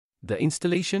The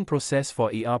installation process for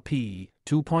ERP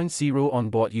 2.0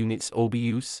 onboard units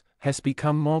OBUs has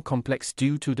become more complex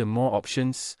due to the more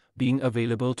options being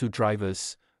available to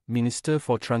drivers, Minister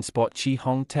for Transport Chee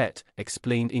Hong Tat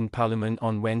explained in Parliament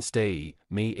on Wednesday,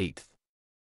 May 8.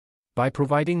 By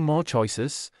providing more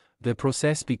choices, the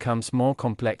process becomes more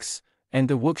complex, and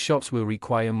the workshops will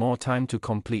require more time to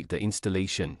complete the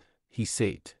installation, he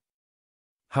said.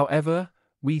 However,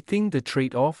 we think the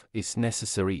trade-off is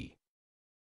necessary.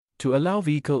 To allow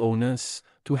vehicle owners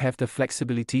to have the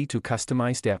flexibility to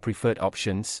customize their preferred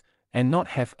options and not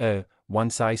have a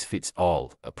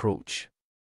one-size-fits-all approach.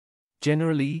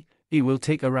 Generally, it will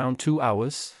take around 2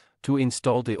 hours to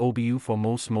install the OBU for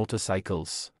most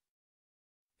motorcycles,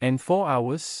 and 4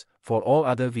 hours for all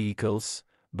other vehicles,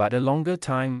 but a longer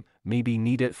time may be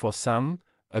needed for some,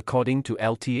 according to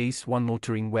LTA's One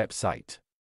Motoring website.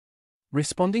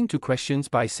 Responding to questions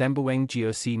by Sembawang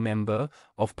GRC Member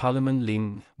of Parliament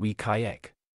Lim Wee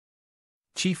Kayak,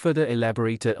 Chee further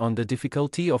elaborated on the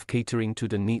difficulty of catering to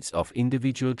the needs of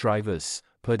individual drivers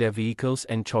per their vehicles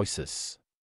and choices,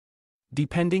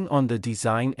 depending on the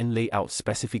design and layout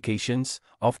specifications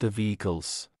of the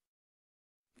vehicles.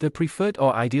 The preferred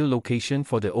or ideal location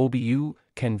for the OBU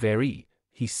can vary,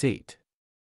 he said.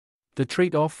 The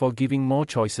trade-off for giving more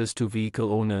choices to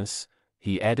vehicle owners,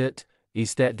 he added,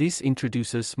 is that this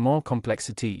introduces more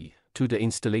complexity to the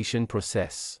installation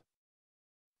process.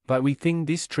 But we think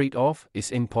this trade-off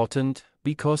is important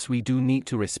because we do need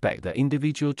to respect the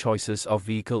individual choices of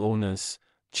vehicle owners,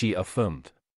 Chee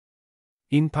affirmed.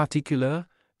 In particular,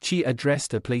 Chee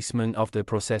addressed the placement of the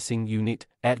processing unit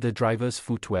at the driver's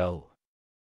footwell,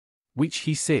 which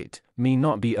he said may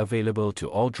not be available to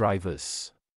all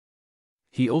drivers.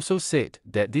 He also said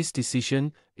that this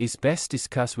decision is best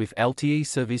discussed with LTA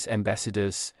service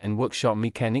ambassadors and workshop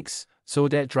mechanics so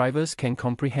that drivers can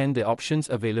comprehend the options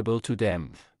available to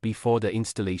them before the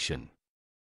installation.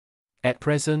 At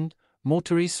present,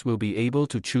 motorists will be able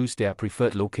to choose their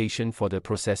preferred location for the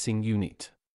processing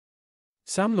unit.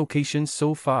 Some locations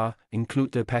so far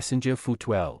include the passenger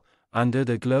footwell, under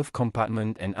the glove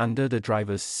compartment and under the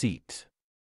driver's seat.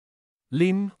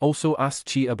 Lim also asked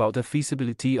Chee about the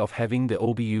feasibility of having the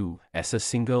OBU as a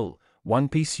single,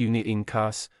 one-piece unit in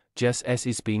cars, just as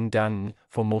is being done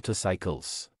for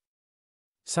motorcycles,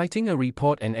 citing a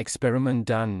report and experiment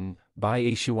done by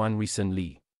Asia One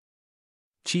recently.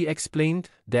 Chee explained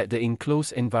that the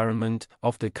enclosed environment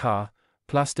of the car,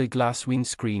 plus the glass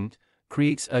windscreen,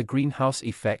 creates a greenhouse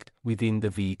effect within the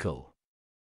vehicle,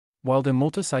 while the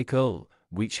motorcycle,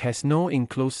 which has no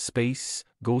enclosed space,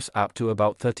 goes up to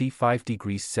about 35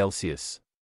 degrees Celsius.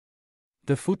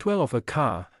 The footwell of a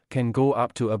car can go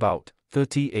up to about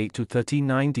 38 to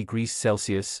 39 degrees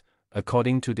Celsius,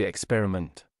 according to the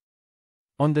experiment.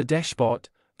 On the dashboard,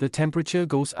 the temperature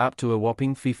goes up to a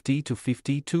whopping 50 to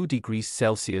 52 degrees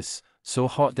Celsius, so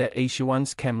hot that Asia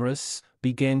One's cameras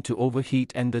began to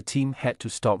overheat and the team had to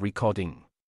stop recording.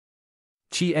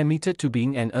 Chee admitted to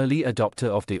being an early adopter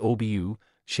of the OBU,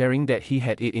 sharing that he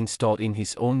had it installed in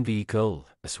his own vehicle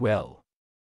as well.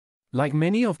 Like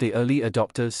many of the early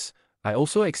adopters, I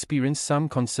also experienced some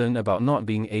concern about not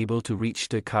being able to reach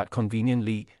the cart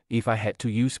conveniently if I had to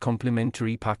use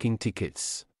complimentary parking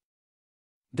tickets.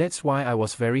 That's why I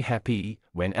was very happy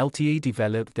when LTA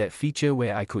developed that feature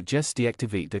where I could just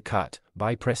deactivate the cart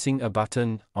by pressing a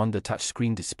button on the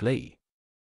touchscreen display.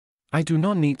 I do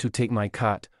not need to take my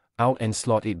cart out and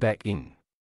slot it back in,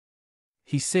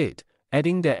 he said,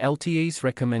 adding that LTA's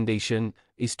recommendation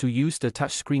is to use the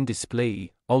touchscreen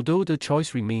display, although the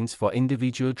choice remains for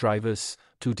individual drivers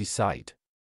to decide.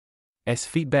 As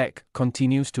feedback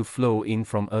continues to flow in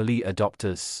from early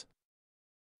adopters,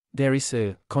 there is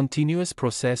a continuous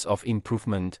process of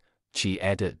improvement, Chee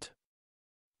added.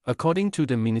 According to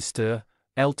the minister,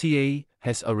 LTA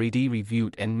has already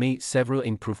reviewed and made several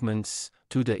improvements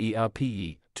to the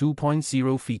ERP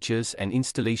 2.0 features and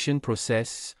installation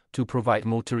process to provide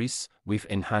motorists with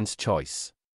enhanced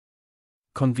choice,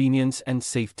 convenience and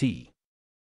safety.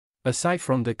 Aside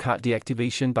from the cart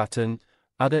deactivation button,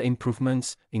 other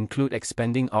improvements include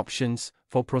expanding options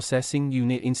for processing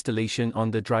unit installation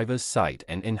on the driver's side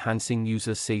and enhancing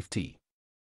user safety.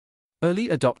 Early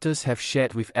adopters have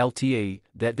shared with LTA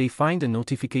that they find the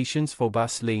notifications for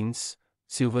bus lanes,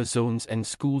 silver zones and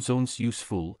school zones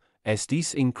useful, as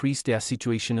these increase their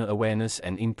situational awareness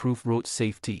and improve road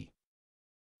safety.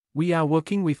 We are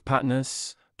working with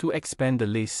partners to expand the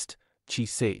list, Chee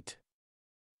said.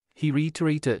 He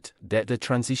reiterated that the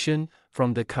transition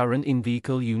from the current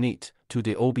in-vehicle unit to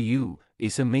the OBU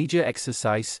is a major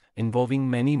exercise involving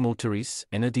many motorists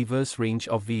and a diverse range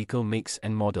of vehicle makes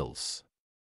and models,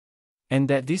 and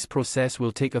that this process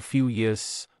will take a few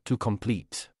years to to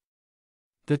complete.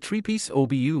 The 3-piece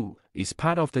OBU is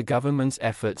part of the government's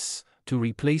efforts to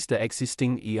replace the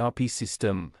existing ERP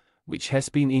system, which has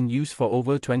been in use for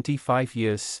over 25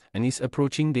 years and is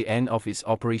approaching the end of its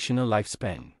operational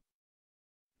lifespan.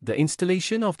 The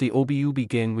installation of the OBU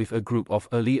began with a group of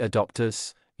early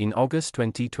adopters in August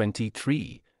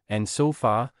 2023, and so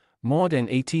far, more than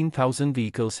 18,000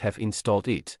 vehicles have installed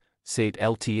it, said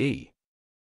LTA.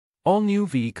 All new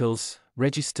vehicles,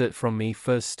 registered from May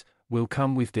 1st, will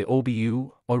come with the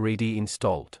OBU already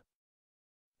installed.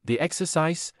 The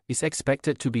exercise is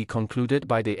expected to be concluded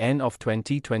by the end of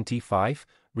 2025,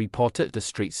 reported the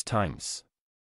Straits Times.